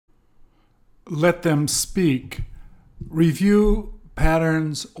Let them speak. Review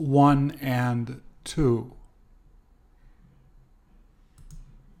patterns 1 and 2.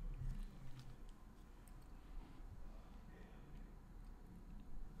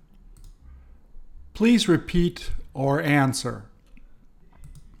 Please repeat or answer.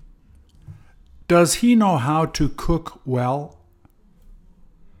 Does he know how to cook well?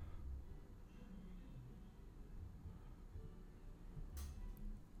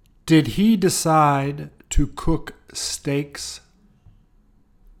 Did he decide to cook steaks?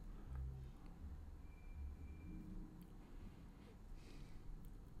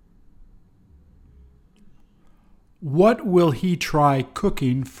 What will he try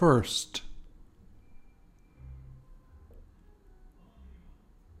cooking first?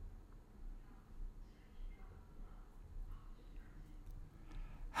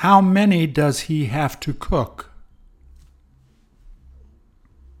 How many does he have to cook?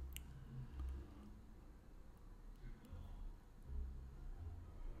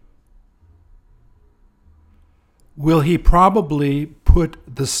 Will he probably put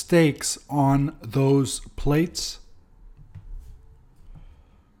the steaks on those plates?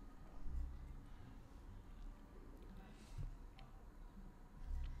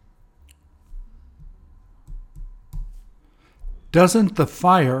 Doesn't the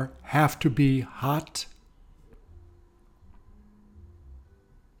fire have to be hot?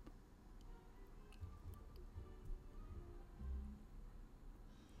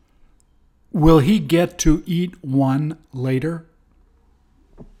 Will he get to eat one later?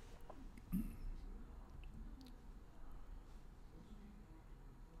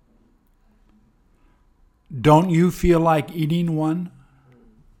 Don't you feel like eating one?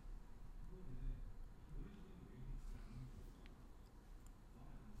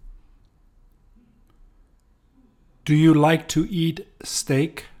 Do you like to eat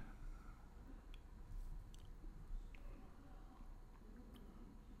steak?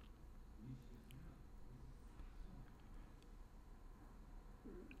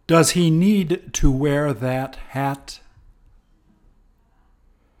 Does he need to wear that hat?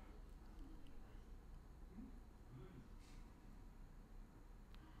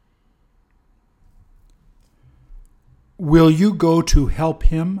 Will you go to help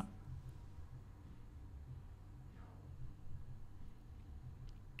him?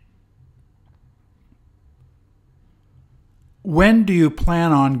 When do you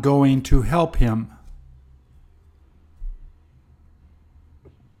plan on going to help him?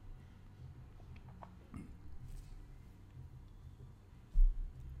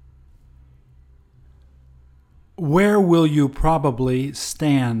 Where will you probably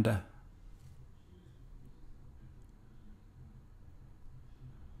stand?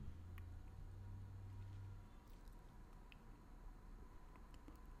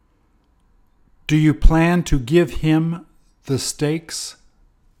 Do you plan to give him the steaks?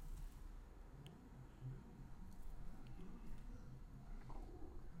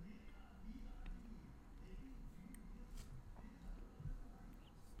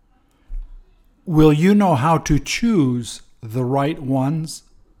 Will you know how to choose the right ones?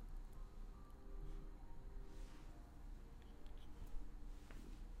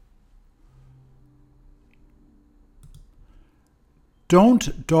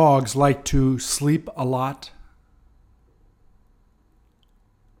 Don't dogs like to sleep a lot?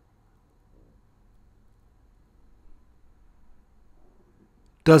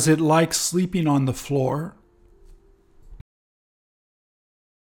 Does it like sleeping on the floor?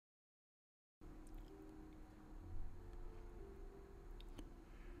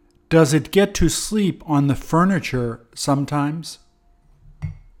 Does it get to sleep on the furniture sometimes?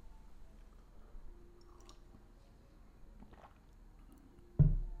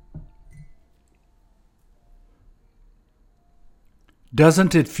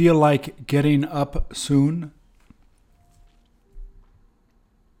 Doesn't it feel like getting up soon?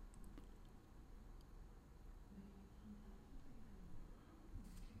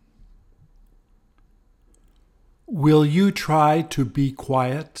 Will you try to be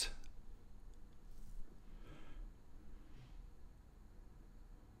quiet?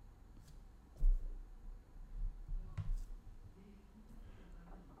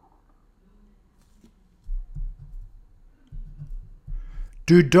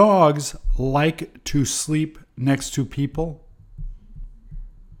 Do dogs like to sleep next to people?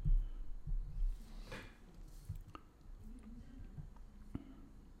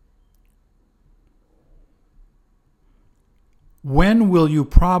 When will you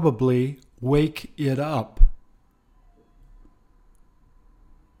probably wake it up?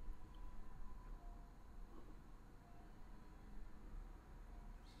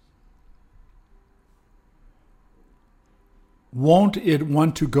 Won't it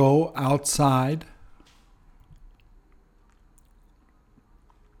want to go outside?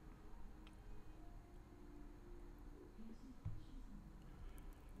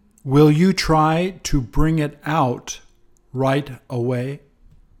 Will you try to bring it out right away?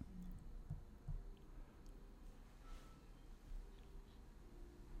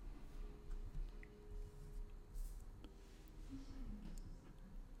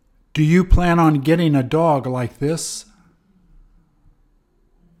 Do you plan on getting a dog like this?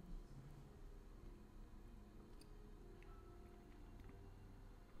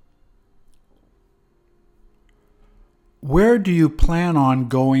 Where do you plan on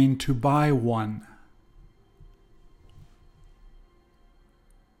going to buy one?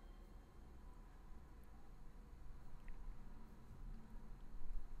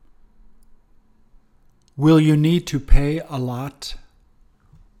 Will you need to pay a lot?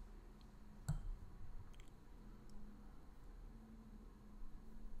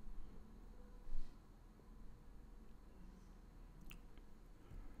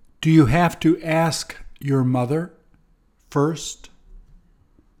 Do you have to ask your mother first?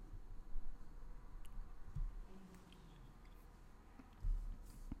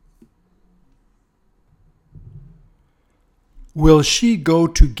 Will she go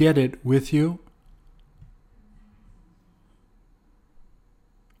to get it with you?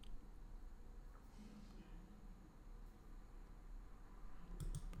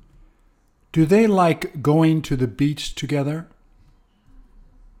 Do they like going to the beach together?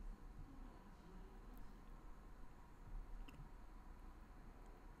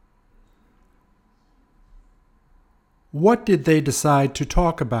 What did they decide to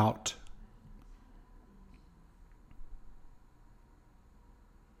talk about?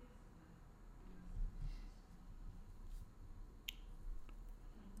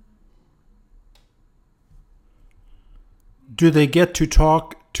 Do they get to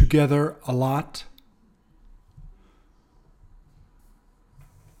talk together a lot?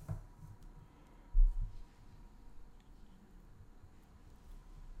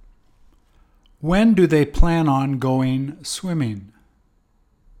 When do they plan on going swimming?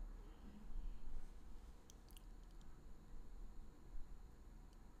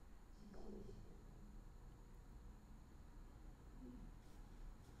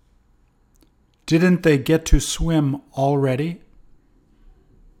 Didn't they get to swim already?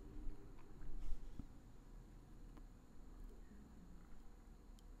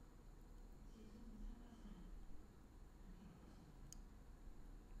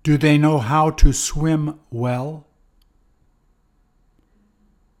 Do they know how to swim well?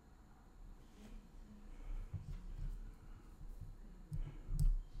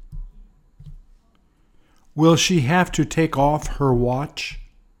 Will she have to take off her watch?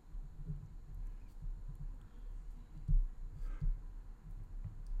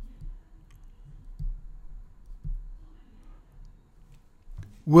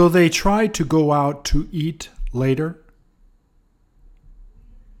 Will they try to go out to eat later?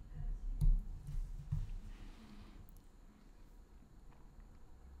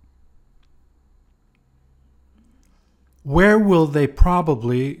 Where will they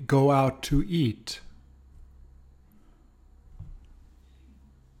probably go out to eat?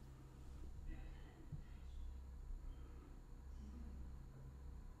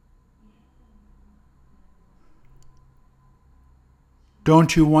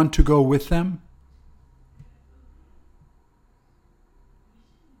 Don't you want to go with them?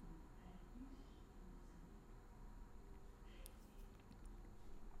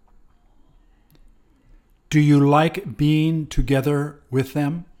 Do you like being together with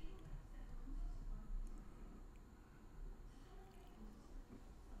them?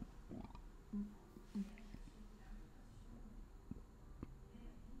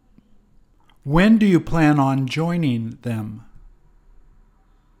 When do you plan on joining them?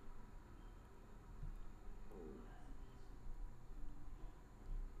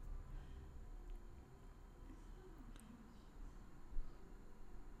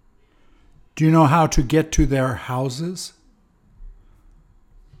 Do you know how to get to their houses?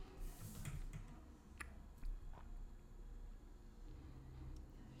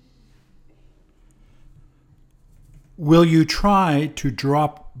 Will you try to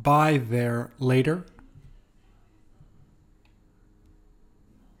drop by there later?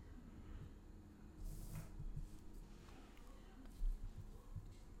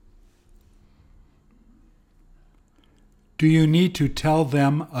 Do you need to tell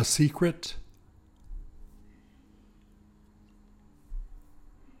them a secret?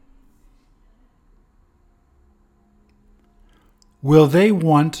 Will they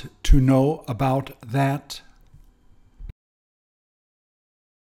want to know about that?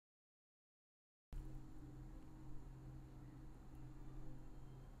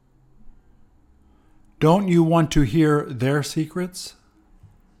 Don't you want to hear their secrets?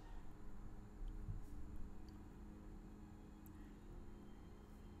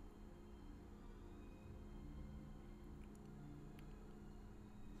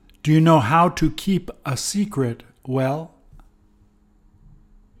 Do you know how to keep a secret well?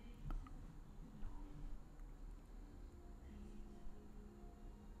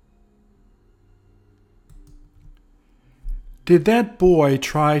 Did that boy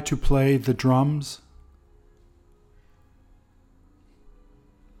try to play the drums?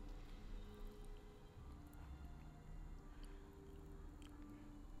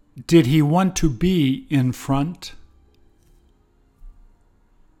 Did he want to be in front?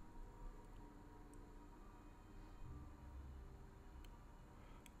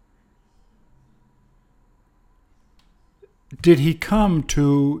 Did he come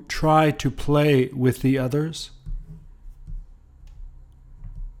to try to play with the others?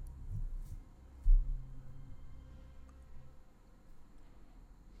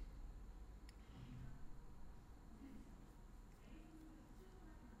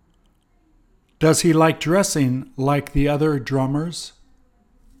 Does he like dressing like the other drummers?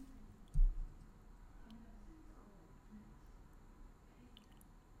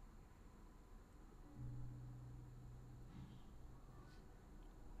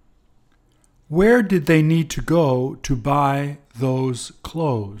 Where did they need to go to buy those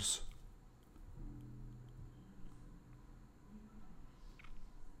clothes?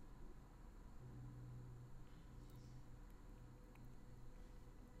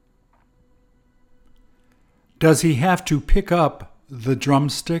 Does he have to pick up the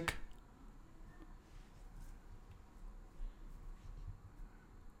drumstick?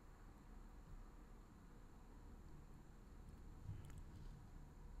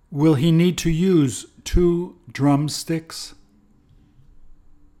 Will he need to use 2 drumsticks?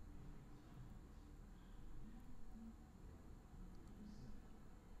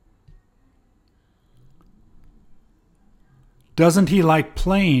 Doesn't he like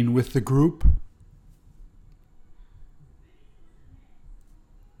playing with the group?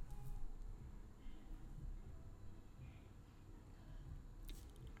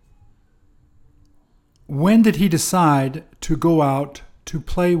 When did he decide to go out to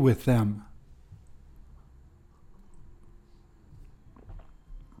play with them?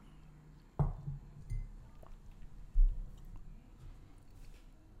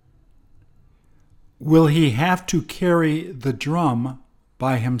 Will he have to carry the drum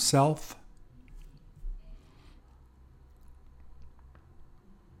by himself?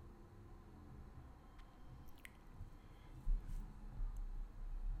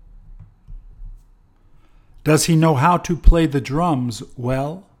 Does he know how to play the drums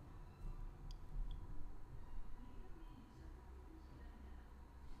well?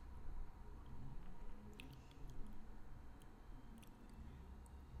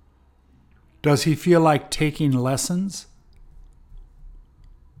 Does he feel like taking lessons?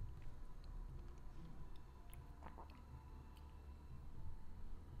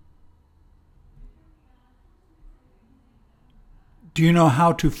 Do you know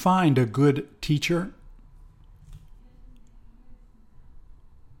how to find a good teacher?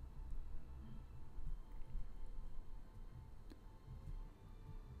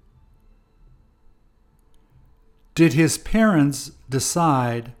 Did his parents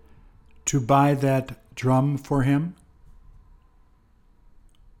decide to buy that drum for him?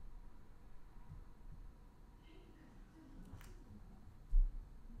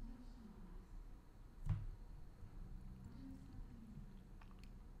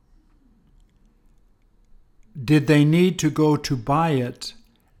 Did they need to go to buy it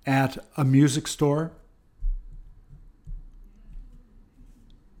at a music store?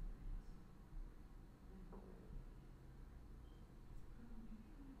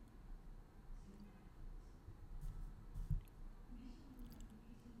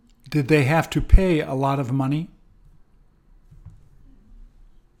 Did they have to pay a lot of money?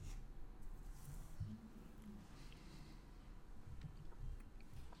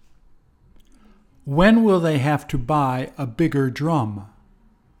 When will they have to buy a bigger drum?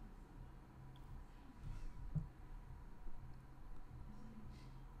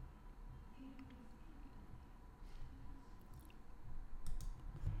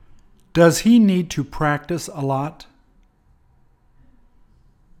 Does he need to practice a lot?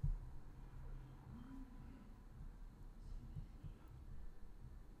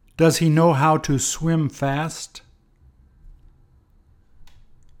 Does he know how to swim fast?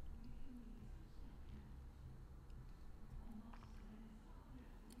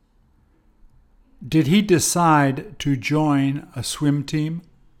 Did he decide to join a swim team?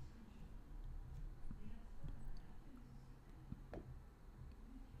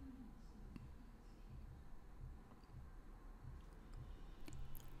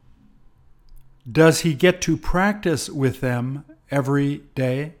 Does he get to practice with them every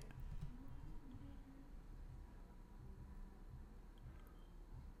day?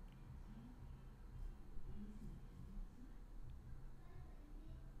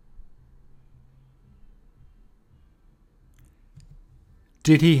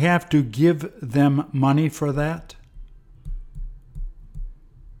 Did he have to give them money for that?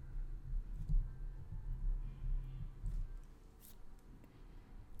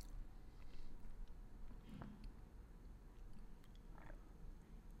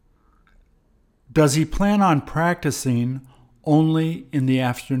 Does he plan on practicing only in the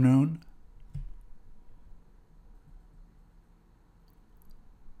afternoon?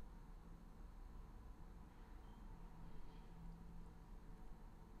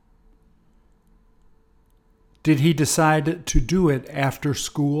 Did he decide to do it after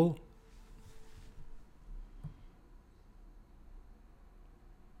school?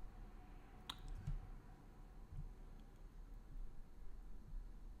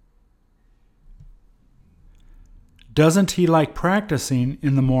 Doesn't he like practicing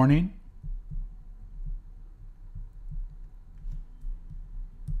in the morning?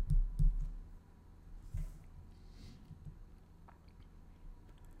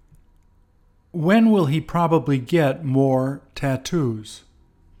 When will he probably get more tattoos?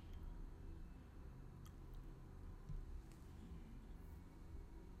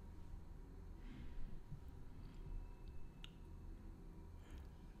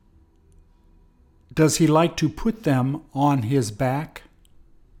 Does he like to put them on his back?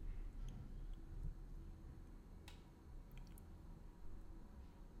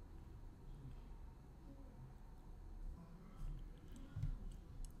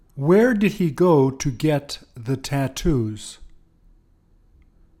 Where did he go to get the tattoos?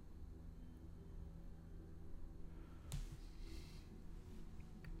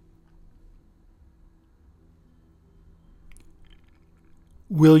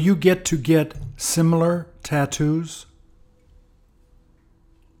 Will you get to get similar tattoos?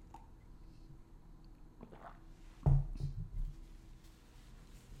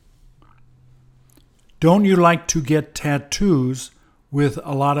 Don't you like to get tattoos with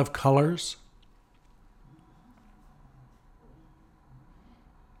a lot of colors?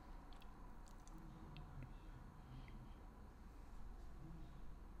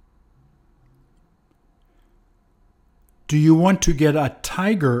 Do you want to get a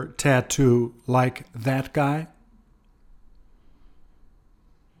tiger tattoo like that guy?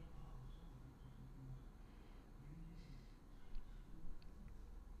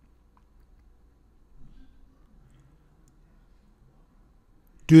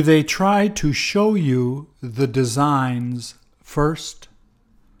 Do they try to show you the designs first?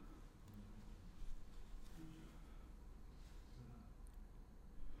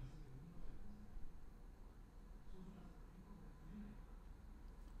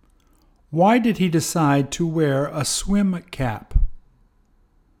 Why did he decide to wear a swim cap?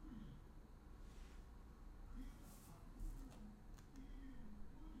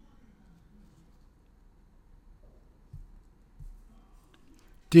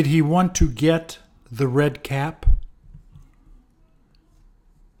 Did he want to get the red cap?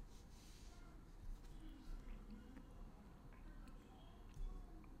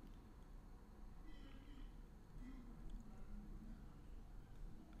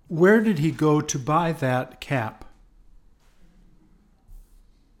 Where did he go to buy that cap?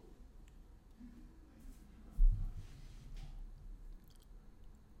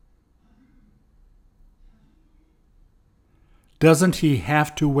 Doesn't he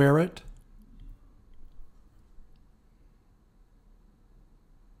have to wear it?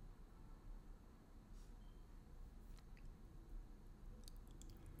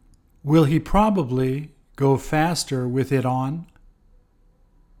 Will he probably go faster with it on?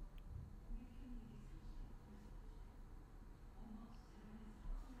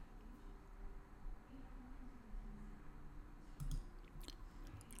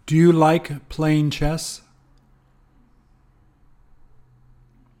 Do you like playing chess?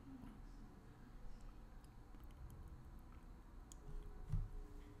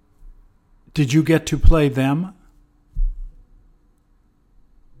 Did you get to play them?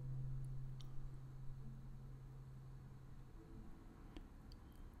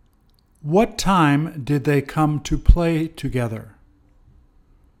 What time did they come to play together?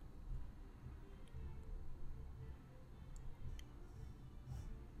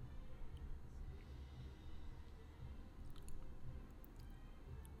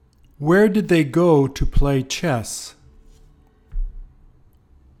 Where did they go to play chess?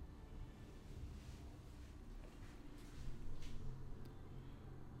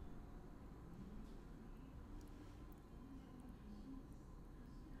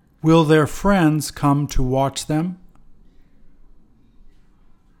 Will their friends come to watch them?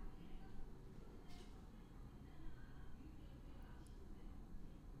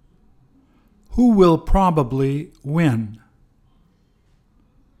 Who will probably win?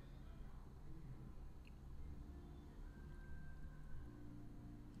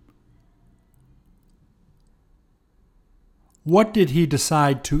 What did he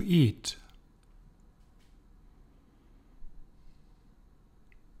decide to eat?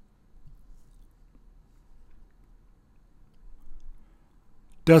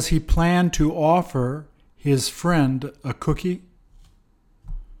 Does he plan to offer his friend a cookie?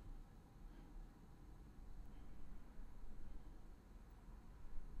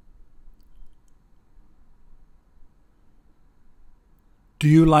 Do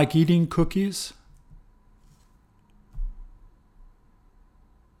you like eating cookies?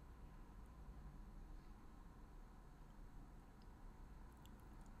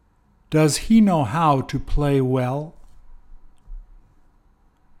 Does he know how to play well?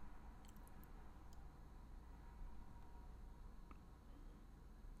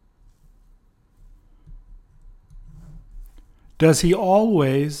 Does he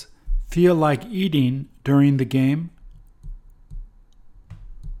always feel like eating during the game?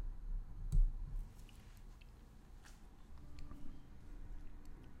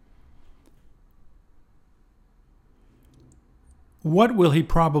 What will he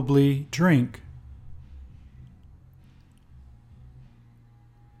probably drink?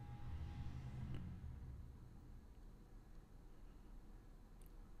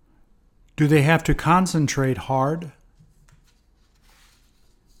 Do they have to concentrate hard?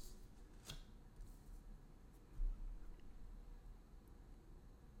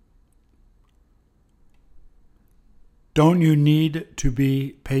 Don't you need to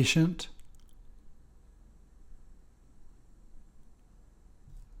be patient?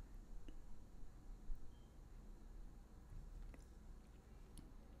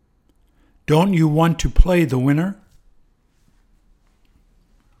 Don't you want to play the winner?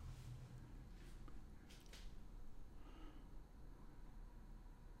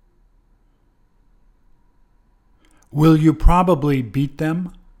 Will you probably beat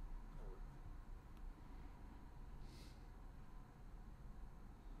them?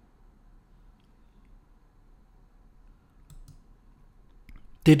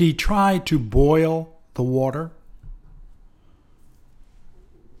 Did he try to boil the water?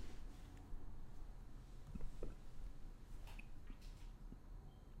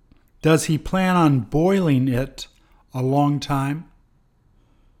 Does he plan on boiling it a long time?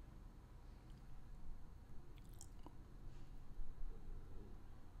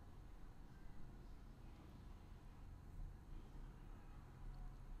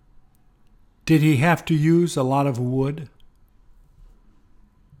 Did he have to use a lot of wood?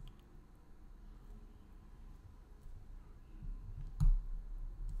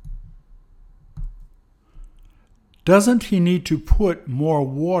 Doesn't he need to put more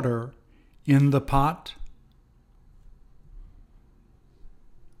water in the pot?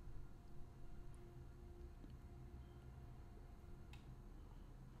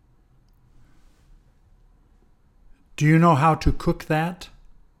 Do you know how to cook that?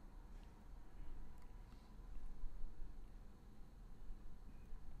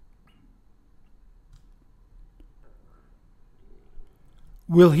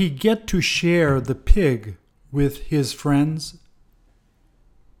 Will he get to share the pig with his friends?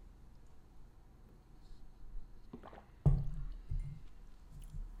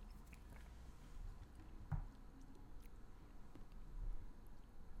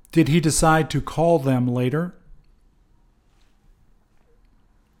 Did he decide to call them later?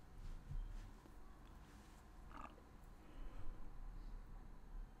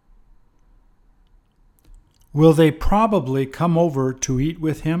 Will they probably come over to eat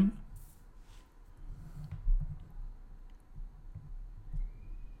with him?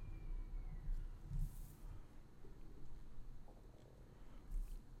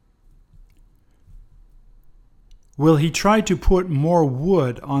 Will he try to put more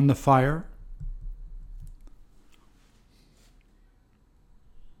wood on the fire?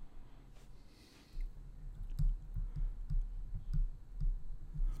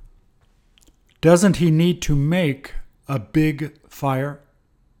 Doesn't he need to make a big fire?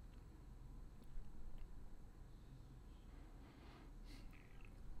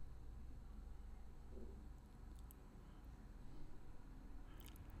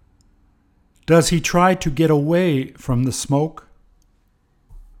 Does he try to get away from the smoke?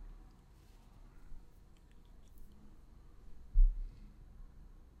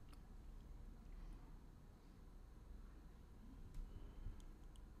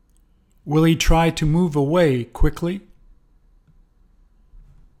 Will he try to move away quickly?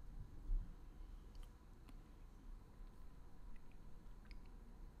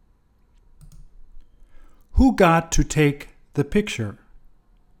 Who got to take the picture?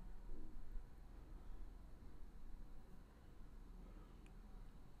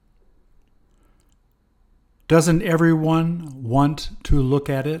 Doesn't everyone want to look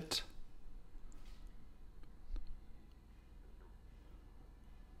at it?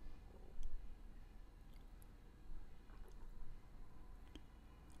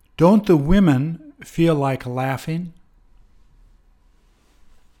 Don't the women feel like laughing?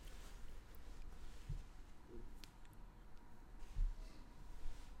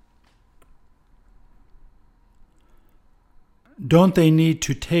 Don't they need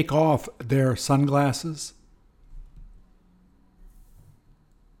to take off their sunglasses?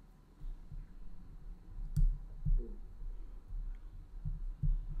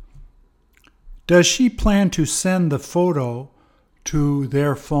 Does she plan to send the photo to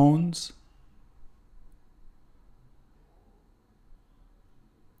their phones?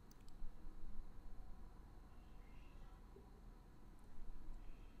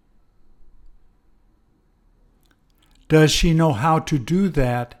 Does she know how to do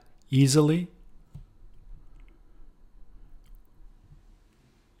that easily?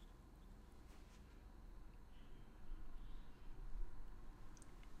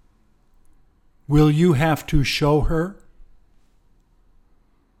 Will you have to show her?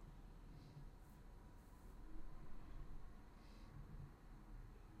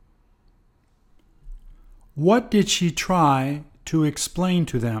 What did she try to explain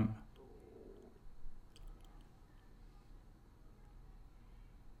to them?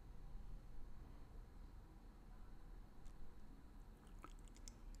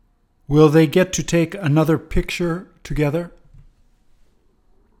 Will they get to take another picture together?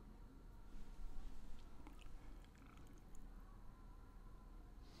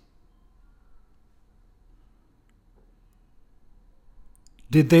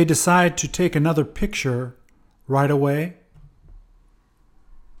 Did they decide to take another picture right away?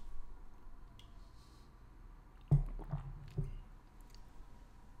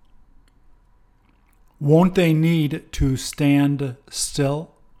 Won't they need to stand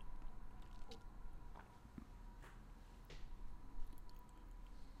still?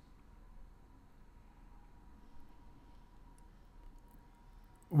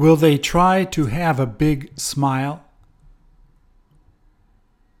 Will they try to have a big smile?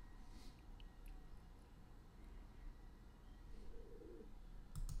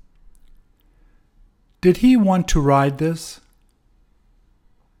 Did he want to ride this?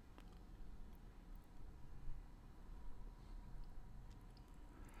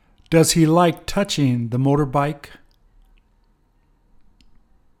 Does he like touching the motorbike?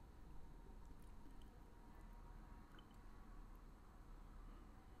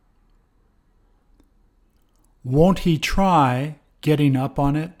 Won't he try getting up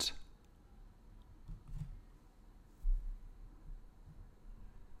on it?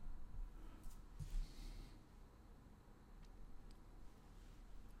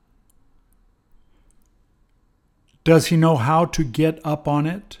 Does he know how to get up on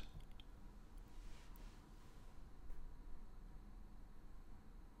it?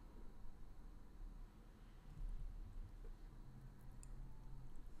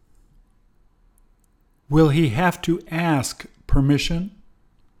 Will he have to ask permission?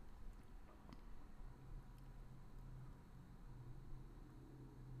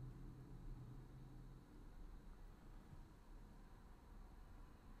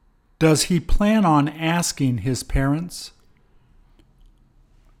 Does he plan on asking his parents?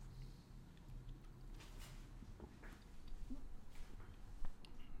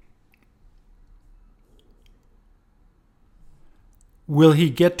 Will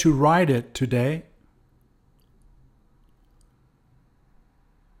he get to ride it today?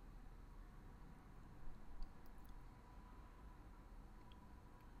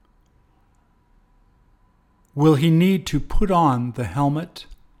 Will he need to put on the helmet?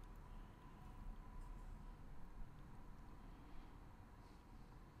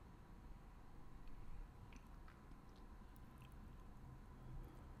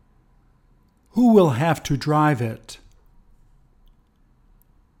 Who will have to drive it?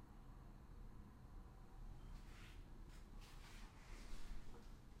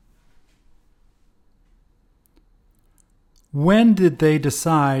 When did they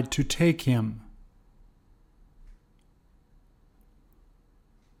decide to take him?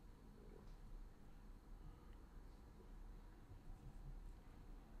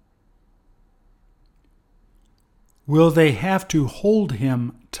 Will they have to hold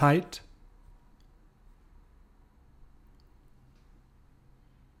him tight?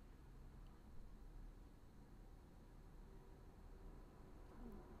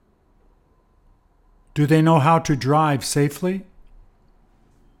 Do they know how to drive safely?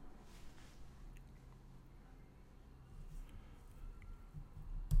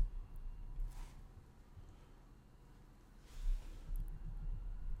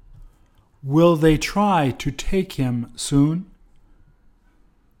 Will they try to take him soon?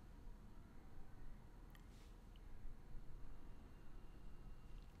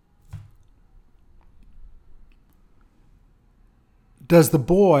 Does the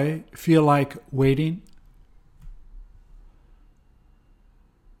boy feel like waiting?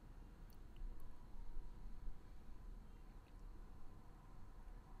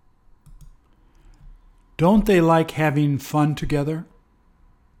 Don't they like having fun together?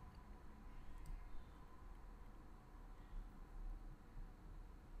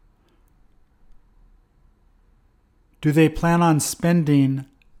 Do they plan on spending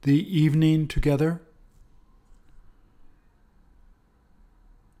the evening together?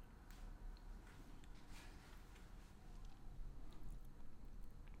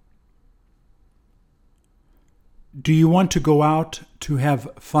 Do you want to go out to have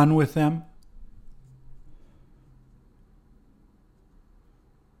fun with them?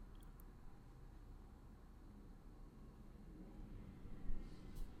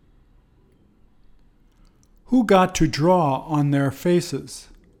 Who got to draw on their faces?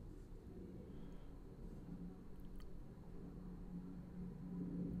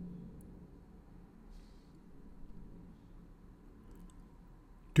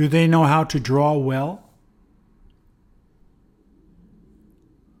 Do they know how to draw well?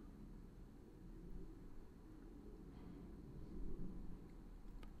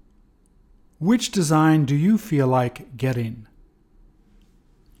 Which design do you feel like getting?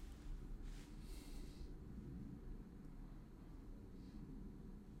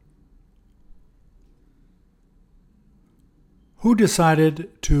 Who decided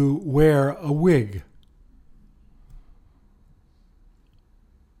to wear a wig?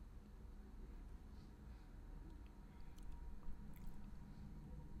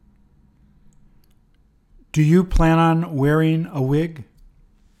 Do you plan on wearing a wig?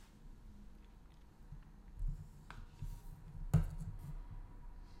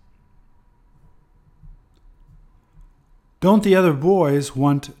 Don't the other boys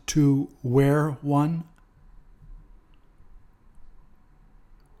want to wear one?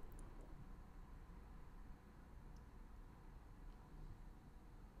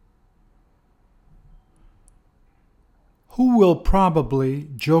 Who will probably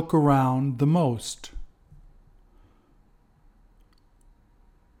joke around the most?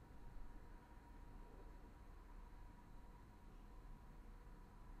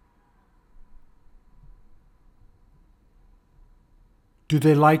 Do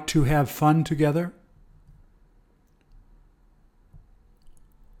they like to have fun together?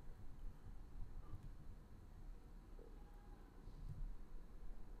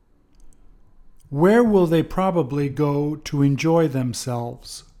 Where will they probably go to enjoy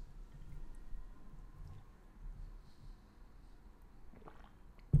themselves?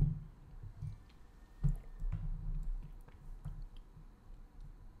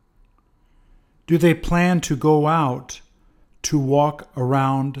 Do they plan to go out to walk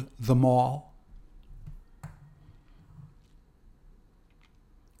around the mall?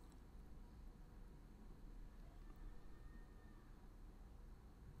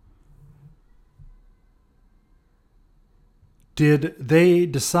 Did they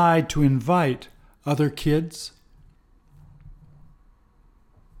decide to invite other kids?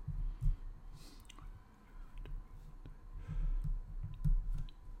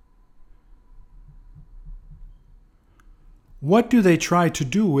 What do they try to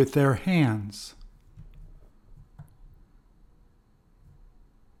do with their hands?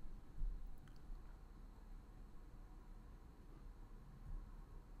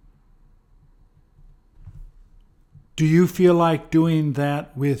 Do you feel like doing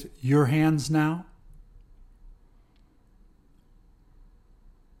that with your hands now?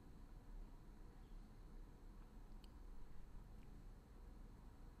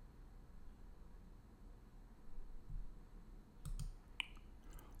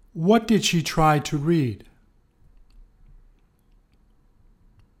 What did she try to read?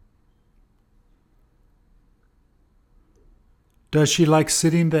 Does she like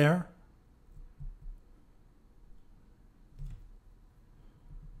sitting there?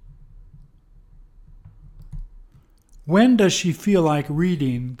 When does she feel like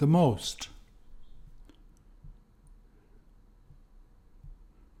reading the most?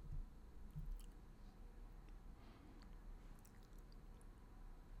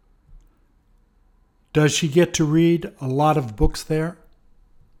 Does she get to read a lot of books there?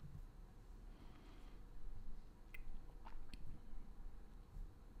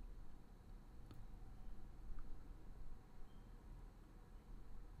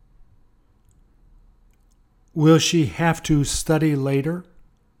 Will she have to study later?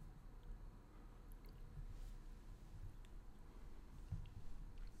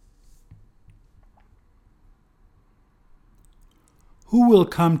 Who will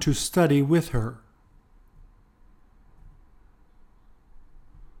come to study with her?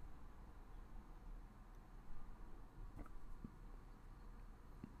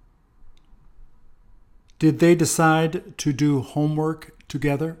 Did they decide to do homework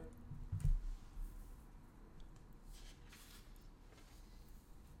together?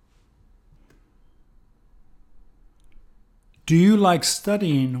 Do you like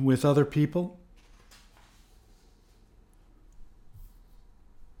studying with other people?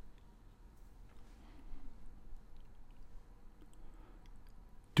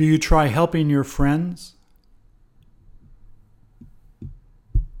 Do you try helping your friends?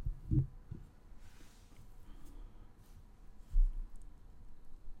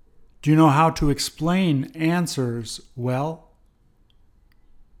 Do you know how to explain answers well?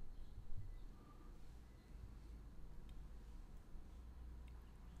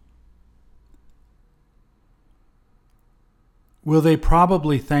 Will they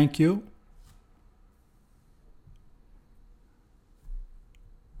probably thank you?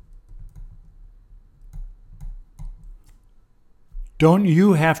 Don't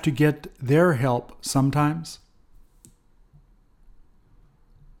you have to get their help sometimes?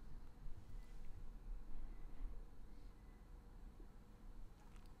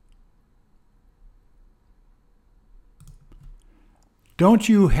 Don't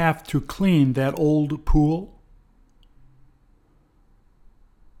you have to clean that old pool?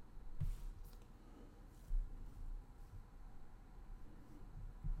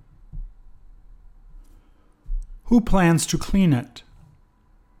 Who plans to clean it?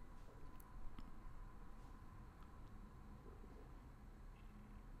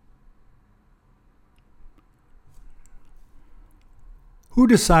 Who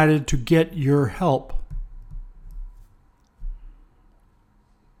decided to get your help?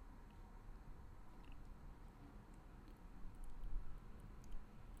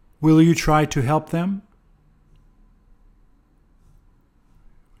 Will you try to help them?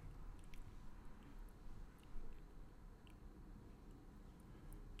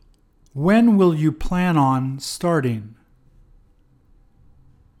 When will you plan on starting?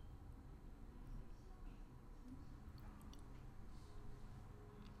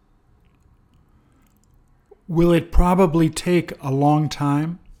 Will it probably take a long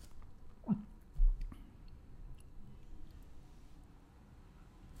time?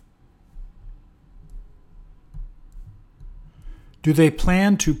 Do they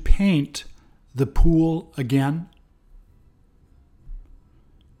plan to paint the pool again?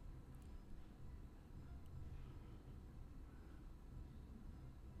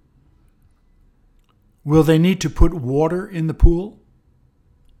 Will they need to put water in the pool?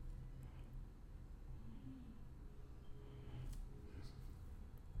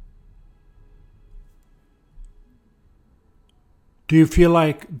 Do you feel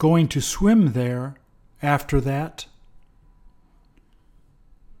like going to swim there after that?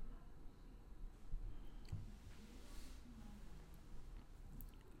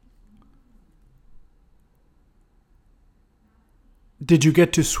 Did you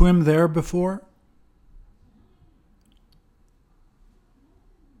get to swim there before?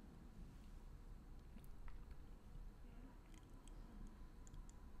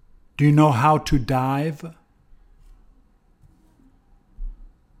 Do you know how to dive?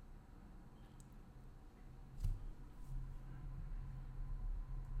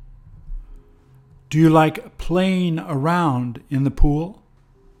 Do you like playing around in the pool?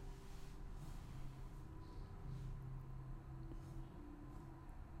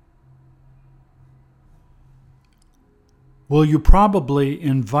 Will you probably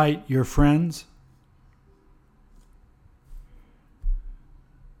invite your friends?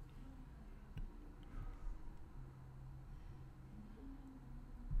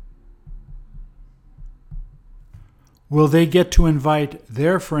 Will they get to invite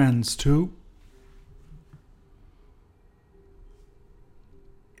their friends too?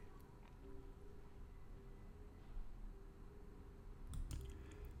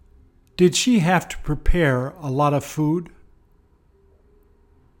 Did she have to prepare a lot of food?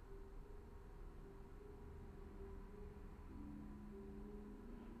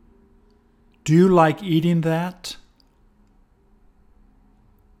 Do you like eating that?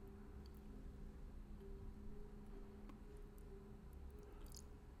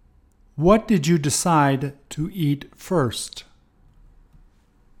 What did you decide to eat first?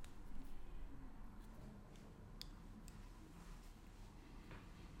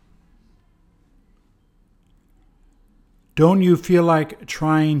 Don't you feel like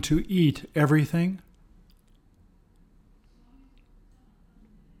trying to eat everything?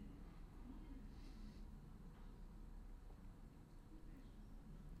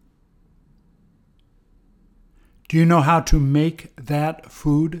 Do you know how to make that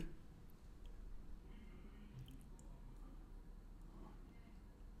food?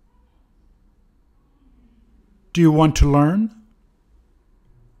 Do you want to learn?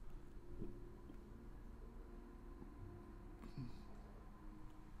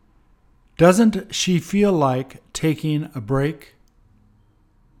 Doesn't she feel like taking a break?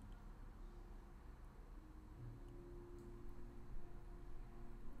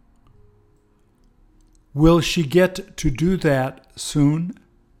 Will she get to do that soon?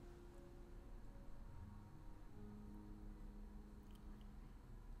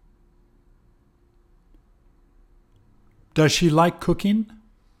 Does she like cooking?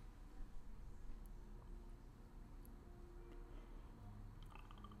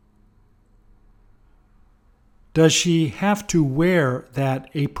 Does she have to wear that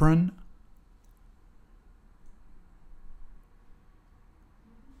apron?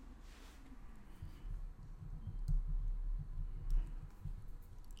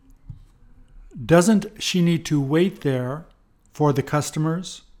 Doesn't she need to wait there for the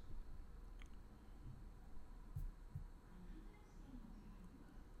customers?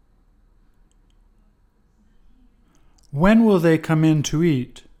 When will they come in to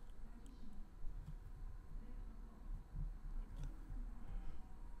eat?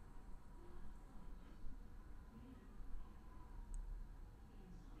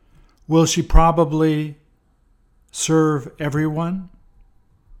 Will she probably serve everyone?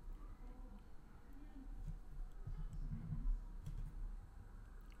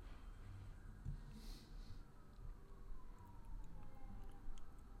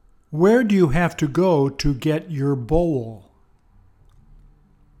 Where do you have to go to get your bowl?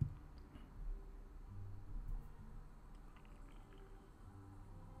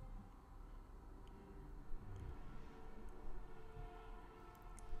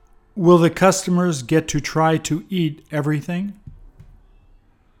 Will the customers get to try to eat everything?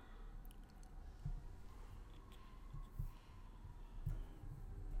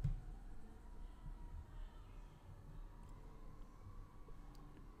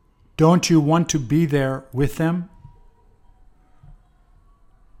 Don't you want to be there with them?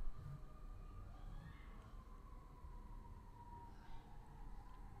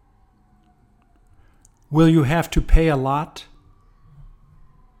 Will you have to pay a lot?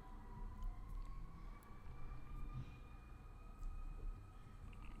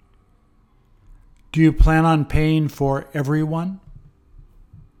 Do you plan on paying for everyone?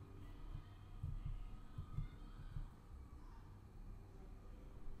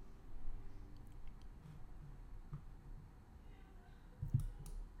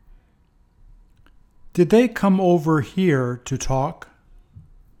 Did they come over here to talk?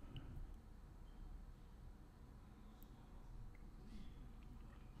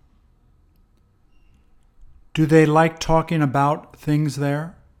 Do they like talking about things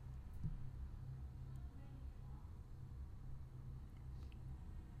there?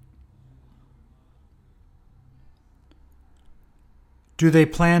 Do they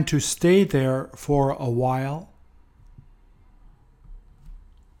plan to stay there for a while?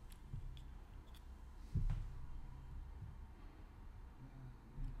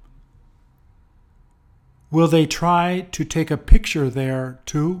 Will they try to take a picture there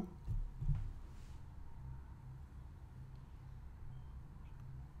too?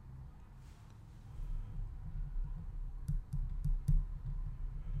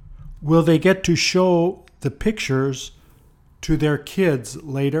 Will they get to show the pictures to their kids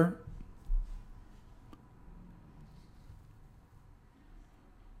later?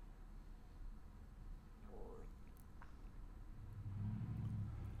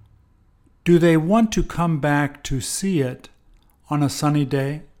 Do they want to come back to see it on a sunny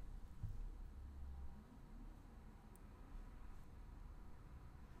day?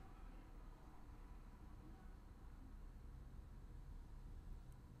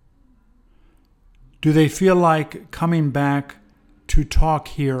 Do they feel like coming back to talk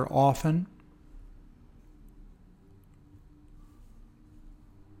here often?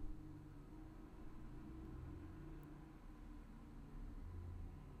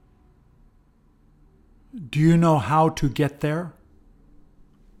 Do you know how to get there?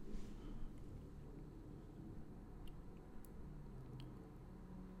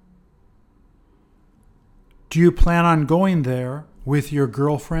 Do you plan on going there with your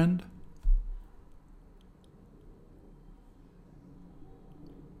girlfriend?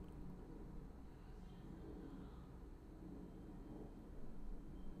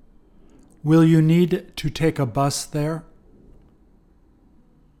 Will you need to take a bus there?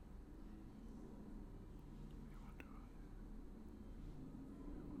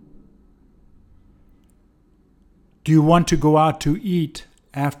 Do you want to go out to eat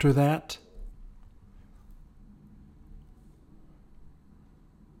after that?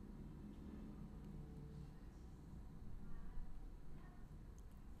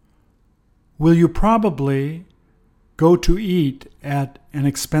 Will you probably go to eat at an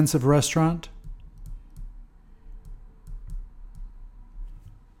expensive restaurant?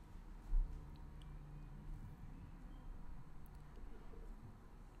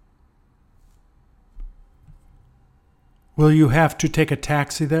 Will you have to take a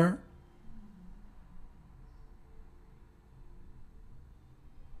taxi there?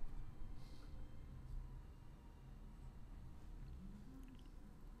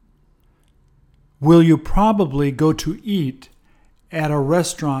 Will you probably go to eat at a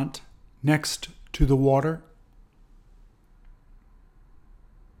restaurant next to the water?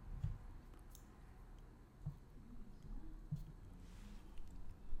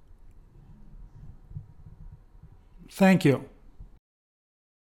 Thank you.